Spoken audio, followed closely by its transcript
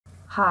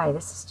Hi,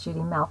 this is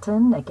Judy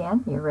Melton,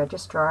 again, your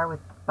registrar with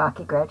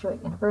Bakke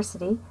Graduate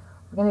University.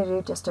 We're going to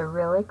do just a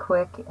really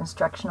quick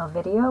instructional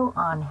video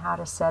on how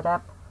to set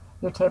up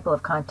your table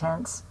of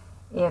contents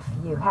if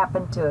you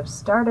happen to have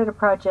started a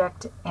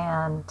project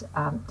and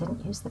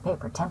didn't use the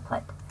paper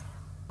template.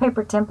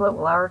 Paper template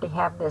will already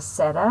have this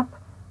set up,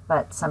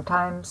 but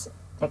sometimes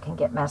it can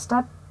get messed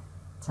up.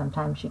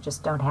 Sometimes you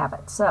just don't have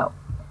it. So,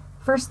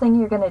 first thing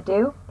you're going to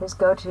do is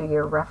go to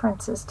your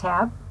References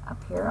tab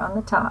up here on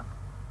the top.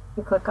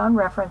 You click on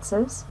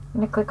References. I'm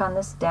going to click on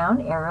this down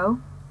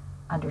arrow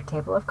under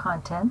Table of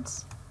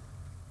Contents.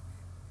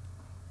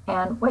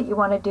 And what you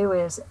want to do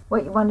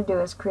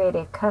is create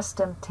a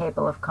custom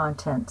table of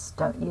contents.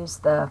 Don't use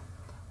the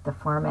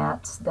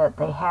formats that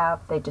they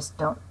have. They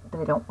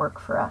don't work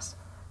for us.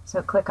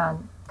 So click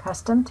on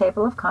Custom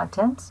Table of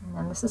Contents,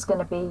 and this is going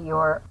to be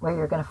where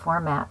you're going to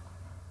format.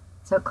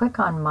 So click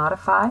on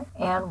Modify,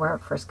 and we're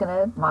first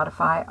going to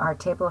modify our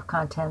table of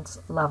contents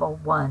level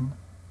 1.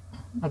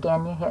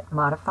 Again, you hit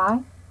Modify.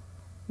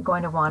 You're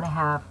going to want to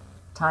have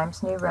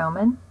Times New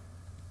Roman,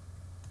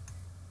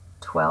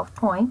 12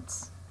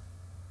 points,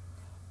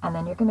 and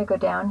then you're going to go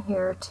down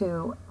here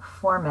to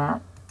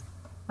Format,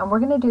 and we're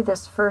going to do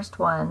this first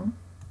one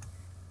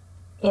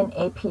in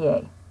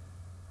APA.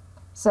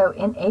 So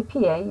in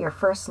APA, your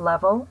first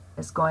level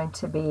is going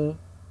to be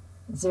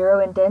 0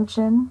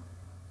 indentation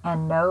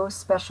and no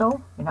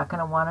special. You're not going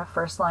to want a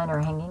first line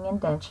or hanging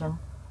indentation.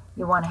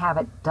 You want to have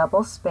it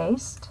double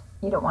spaced.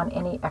 You don't want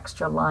any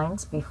extra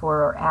lines before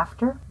or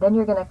after. Then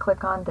you're going to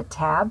click on the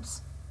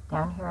tabs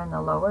down here in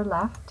the lower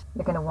left.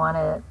 You're going to want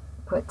to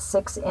put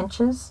 6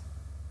 inches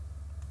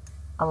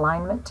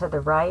alignment to the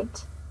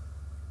right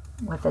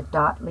with a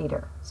dot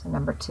leader. So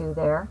number 2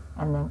 there,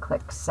 and then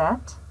click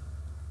Set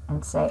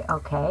and say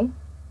OK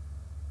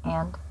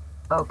and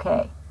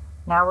OK.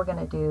 Now we're going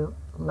to do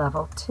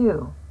level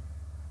 2.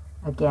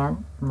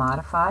 Again,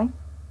 modify,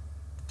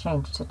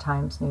 change to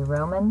Times New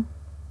Roman,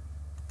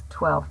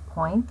 12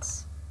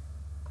 points.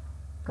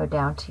 Go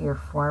down to your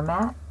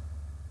format,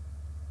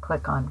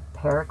 click on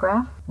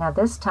Paragraph. Now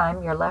this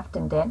time your left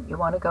indent you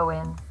want to go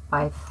in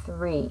by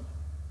 3.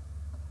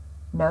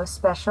 No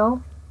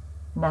special,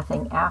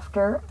 nothing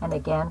after, and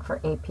again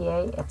for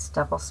APA it's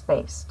double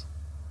spaced.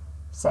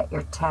 Set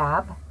your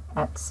tab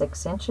at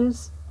 6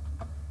 inches,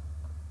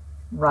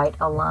 right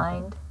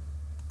aligned,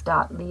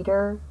 dot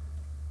leader,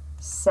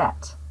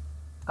 set,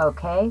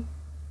 OK,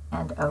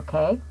 and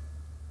OK.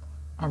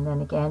 And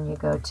then again you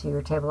go to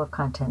your table of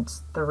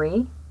contents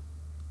 3,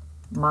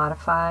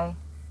 modify,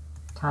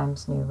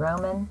 Times New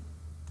Roman,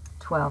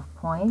 12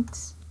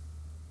 points,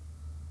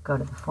 go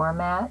to the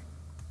format,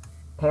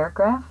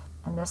 paragraph,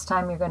 and this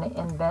time you're going to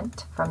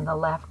indent from the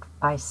left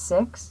by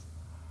 6.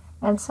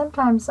 And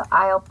sometimes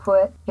I'll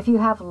put, if you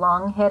have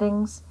long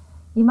headings,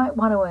 you might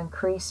want to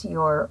increase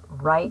your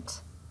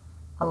right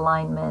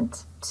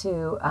alignment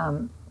to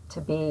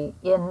be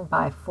in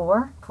by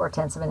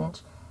 4/4 of an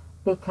inch,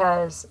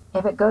 because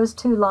if it goes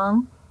too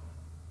long,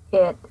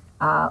 it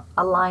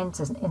aligns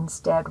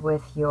instead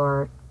with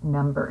your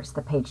numbers,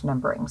 the page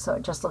numbering. So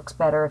it just looks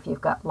better if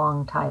you've got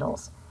long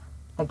titles.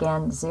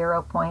 Again,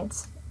 0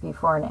 points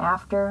before and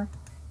after,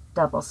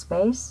 double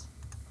space,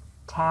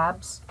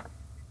 tabs,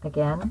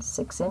 again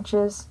 6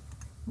 inches,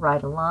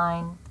 right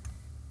align,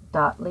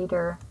 dot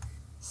leader,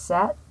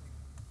 set,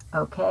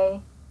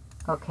 OK,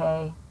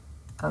 OK,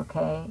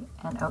 OK,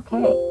 and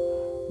OK.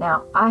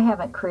 Now I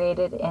haven't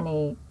created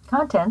any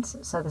contents,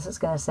 so this is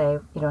going to say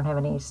you don't have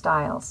any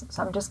styles.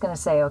 So I'm just going to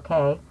say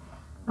OK.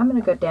 I'm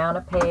going to go down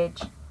a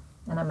page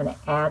and I'm going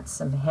to add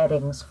some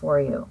headings for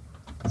you.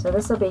 So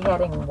this will be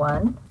heading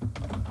 1,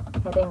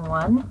 heading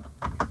 1,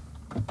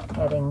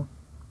 heading,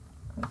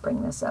 let me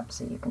bring this up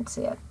so you can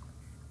see it,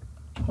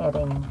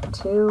 heading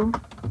 2,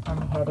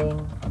 and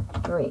heading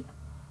 3.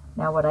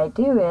 Now what I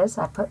do is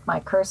I put my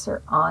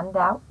cursor on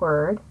that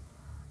word,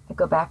 I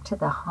go back to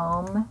the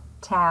Home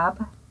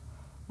tab,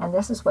 and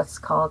this is what's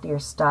called your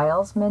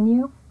Styles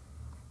menu.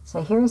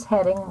 So here's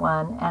heading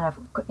 1, and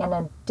in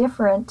a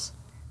different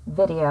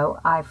video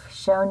I've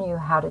shown you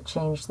how to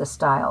change the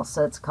styles.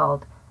 So it's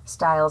called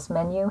Styles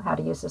menu, how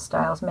to use the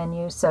Styles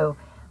menu. So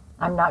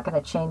I'm not going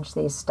to change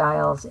these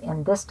styles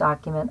in this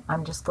document.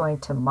 I'm just going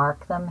to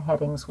mark them,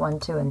 headings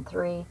 1, 2, and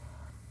 3,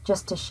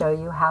 just to show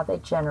you how they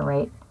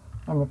generate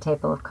in the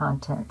table of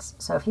contents.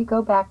 So if you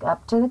go back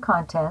up to the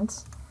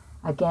contents,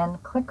 again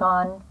click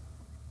on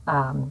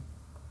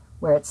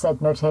where it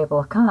said no table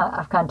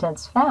of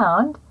contents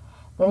found,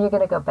 then you're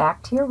going to go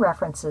back to your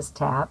References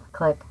tab,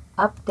 click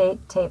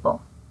Update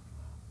Table,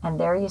 and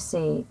there you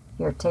see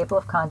your table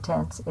of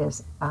contents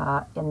is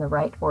in the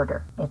right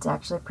order. It's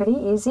actually pretty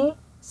easy,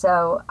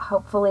 so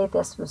hopefully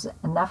this was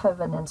enough of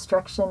an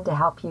instruction to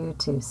help you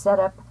to set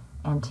up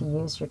and to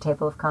use your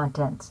table of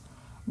contents.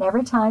 And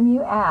every time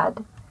you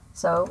add,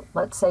 so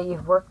let's say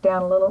you've worked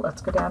down a little,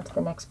 let's go down to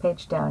the next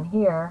page down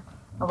here,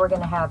 and we're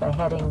going to have a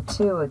heading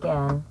 2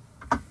 again,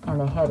 and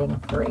a heading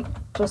 3,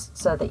 just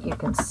so that you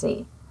can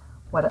see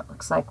what it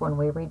looks like when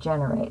we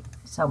regenerate.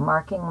 So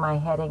marking my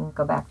heading,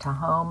 go back to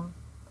Home,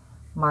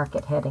 mark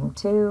it heading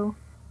 2,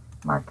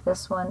 Mark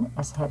this one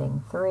as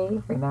heading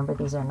 3. Remember,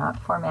 these are not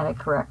formatted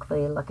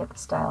correctly. Look at the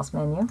Styles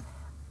menu.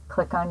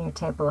 Click on your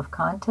table of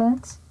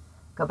contents.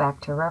 Go back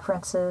to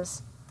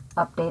References.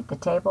 Update the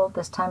table.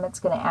 This time it's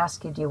going to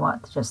ask you, do you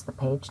want just the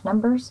page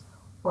numbers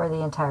or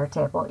the entire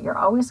table? You're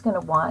always going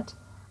to want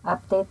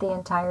update the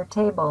entire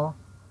table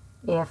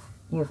if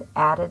you've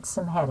added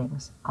some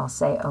headings. I'll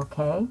say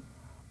OK,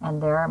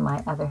 and there are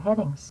my other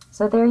headings.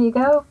 So there you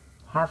go.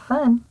 Have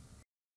fun.